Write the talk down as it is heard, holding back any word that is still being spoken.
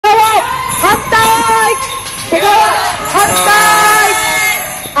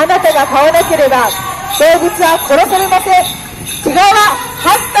たが買わなければ動物は殺されません。毛皮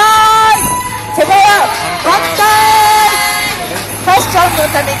反対、毛皮反対。ファッションの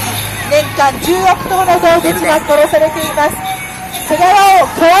ために年間10億頭の動物が殺されています。毛皮を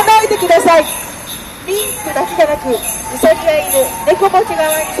買わないでください。リンクだけじゃなく、ウサギや犬、猫も毛皮に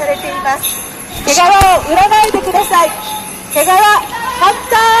されています。毛皮を売らないでください。毛皮反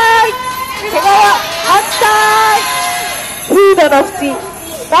対、毛皮反対。フードの縁、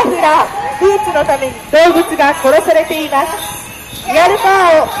マフラー、ブーツのために動物が殺されています。リアルファ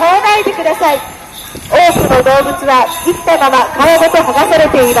ーを買わないでください。多くの動物は生きたまま皮ごと剥がされ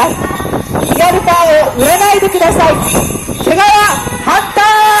ています。リアルファーを売らないでください。毛皮反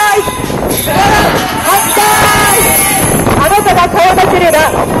対、毛皮反対。あなたが買わなければ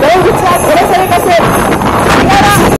動物は殺されません。毛皮